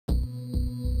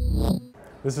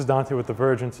This is Dante with the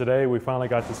Verge, and today we finally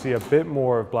got to see a bit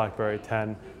more of BlackBerry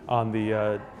 10 on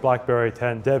the BlackBerry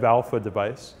 10 Dev Alpha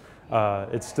device.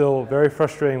 It's still very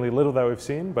frustratingly little that we've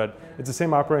seen, but it's the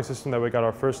same operating system that we got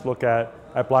our first look at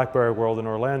BlackBerry World in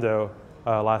Orlando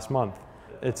last month.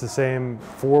 It's the same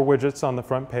 4 widgets on the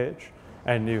front page,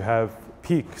 and you have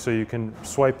peek, so you can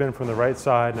swipe in from the right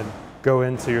side and go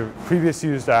into your previous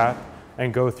used app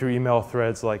and go through email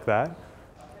threads like that.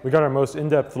 We got our most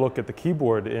in-depth look at the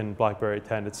keyboard in BlackBerry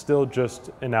 10. It's still just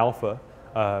in alpha.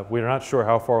 We're not sure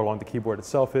how far along the keyboard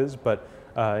itself is, but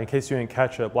in case you didn't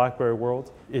catch at BlackBerry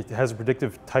World, it has a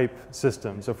predictive type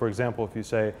system. So for example, if you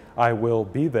say, "I will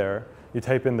be there," you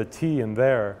type in the T in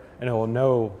there, and it will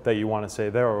know that you want to say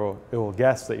there, or it will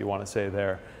guess that you want to say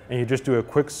there. And you just do a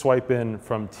quick swipe in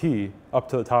from T up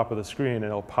to the top of the screen, and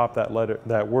it'll pop that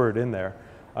word in there.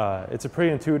 It's a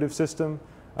pretty intuitive system.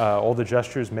 All the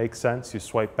gestures make sense. You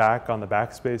swipe back on the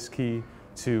backspace key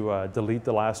to delete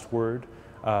the last word.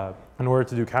 In order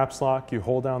to do caps lock, you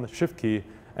hold down the shift key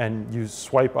and you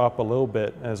swipe up a little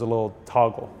bit as a little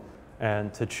toggle.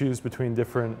 And to choose between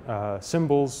different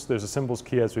symbols, there's a symbols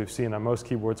key as we've seen on most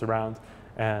keyboards around,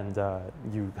 and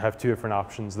you have 2 different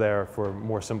options there for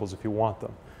more symbols if you want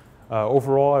them.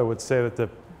 Overall, I would say that the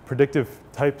predictive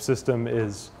type system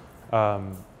is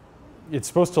it's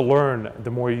supposed to learn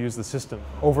the more you use the system.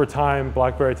 Over time,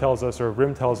 BlackBerry tells us, or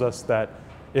RIM tells us, that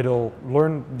it'll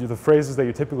learn the phrases that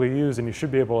you typically use, and you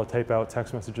should be able to type out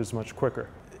text messages much quicker.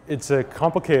 It's a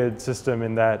complicated system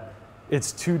in that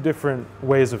it's 2 different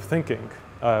ways of thinking.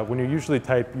 When you usually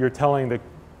type, you're telling the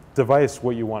device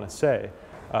what you want to say,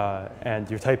 and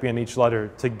you're typing in each letter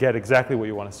to get exactly what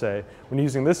you want to say. When you're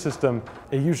using this system,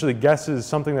 it usually guesses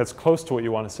something that's close to what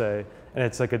you want to say, and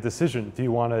it's like a decision. Do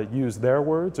you want to use their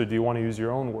words, or do you want to use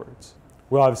your own words?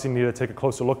 We'll obviously need to take a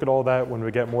closer look at all that when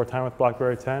we get more time with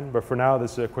BlackBerry 10, but for now,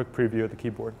 this is a quick preview of the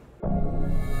keyboard.